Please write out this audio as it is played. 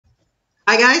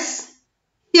Hi guys,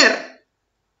 here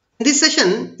in this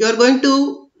session you are going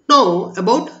to know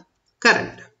about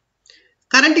current.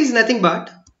 Current is nothing but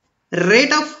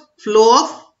rate of flow of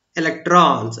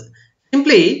electrons.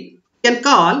 Simply you can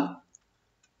call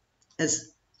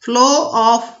as flow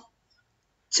of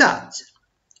charge.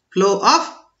 Flow of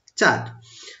charge.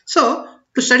 So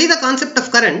to study the concept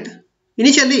of current,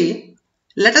 initially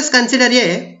let us consider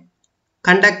a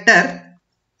conductor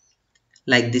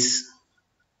like this.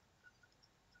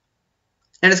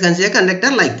 Let us consider a conductor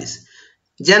like this.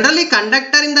 Generally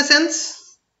conductor in the sense,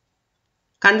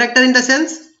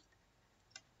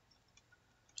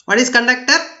 what is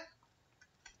conductor?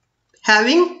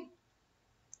 Having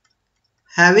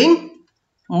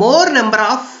more number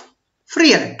of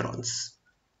free electrons.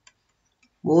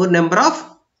 More number of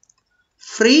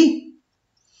free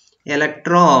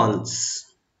electrons.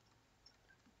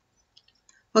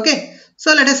 Okay,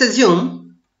 so let us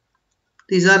assume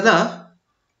these are the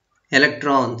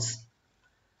electrons.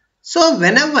 So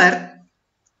whenever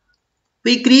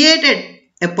we created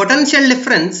a potential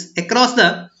difference across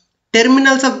the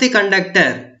terminals of the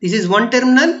conductor, this is one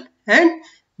terminal and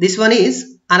this one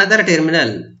is another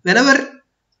terminal. Whenever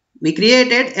we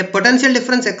created a potential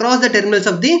difference across the terminals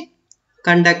of the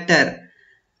conductor.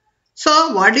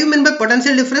 So what do you mean by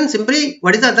potential difference? Simply,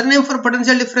 what is the other name for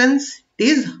potential difference? It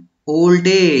is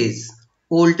voltage.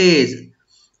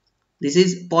 This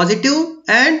is positive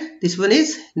and this one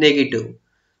is negative.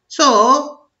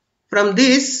 So from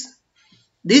this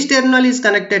terminal is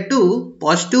connected to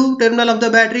positive terminal of the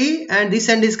battery and this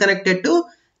end is connected to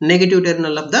negative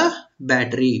terminal of the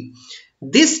battery.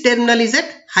 This terminal is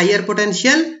at higher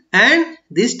potential and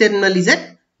this terminal is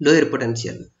at lower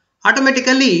potential.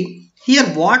 Automatically here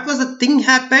what was the thing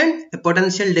happened? A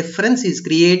potential difference is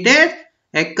created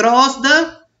across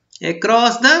the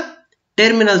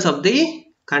terminals of the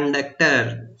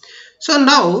conductor. So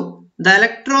now the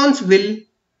electrons will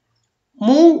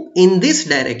move in this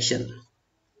direction.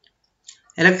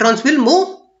 Electrons will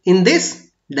move in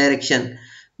this direction.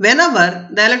 Whenever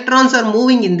the electrons are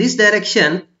moving in this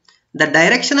direction, the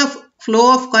direction of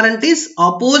flow of current is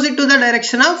opposite to the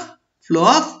direction of flow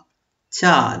of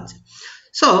charge.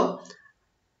 So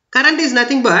current is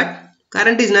nothing but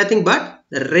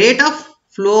the rate of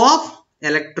flow of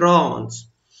electrons.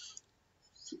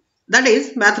 That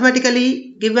is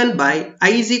mathematically given by I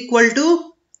is equal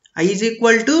to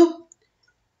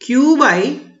Q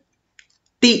by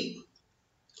T.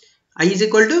 I is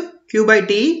equal to Q by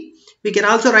T. We can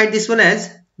also write this one as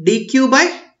dQ by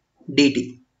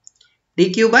dt.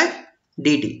 dQ by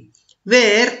dt,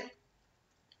 where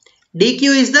dQ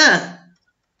is the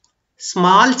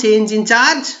small change in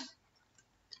charge,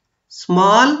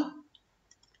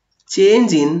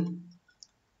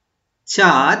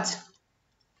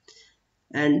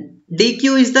 and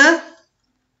dQ is the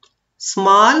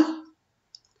small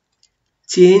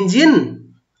change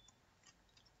in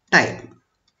time.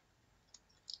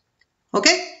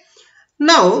 Okay,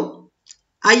 now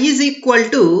I is equal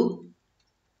to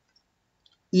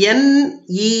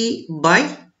NE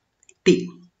by T,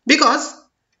 because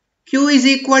Q is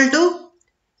equal to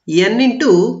N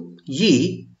into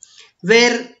E,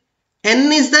 where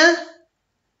N is the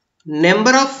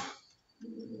number of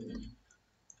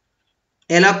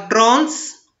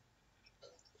electrons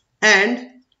and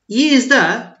E is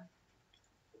the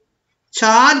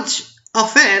charge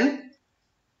of an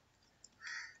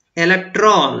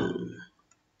electron.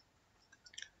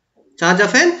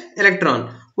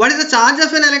 What is the charge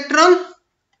of an electron?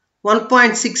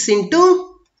 1.6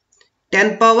 into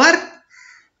 10 power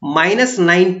minus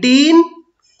 19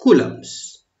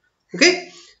 coulombs.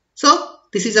 Okay, so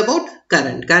this is about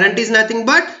current. Current is nothing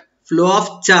but flow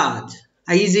of charge.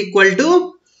 I is equal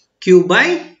to Q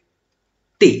by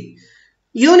T.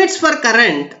 Units for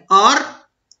current are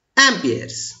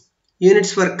amperes.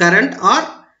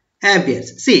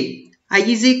 See, I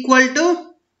is equal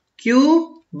to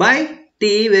Q by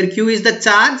T, where Q is the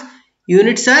charge.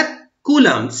 Units are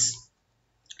coulombs.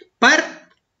 Per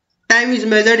time is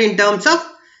measured in terms of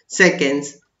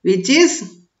seconds, which is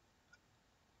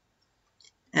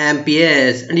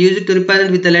amperes, and use it to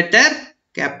represent with the letter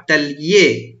capital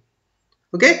A.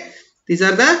 Okay, these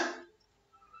are the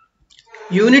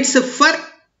units for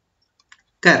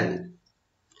current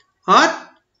or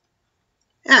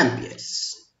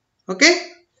amperes.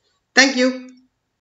 Okay, thank you.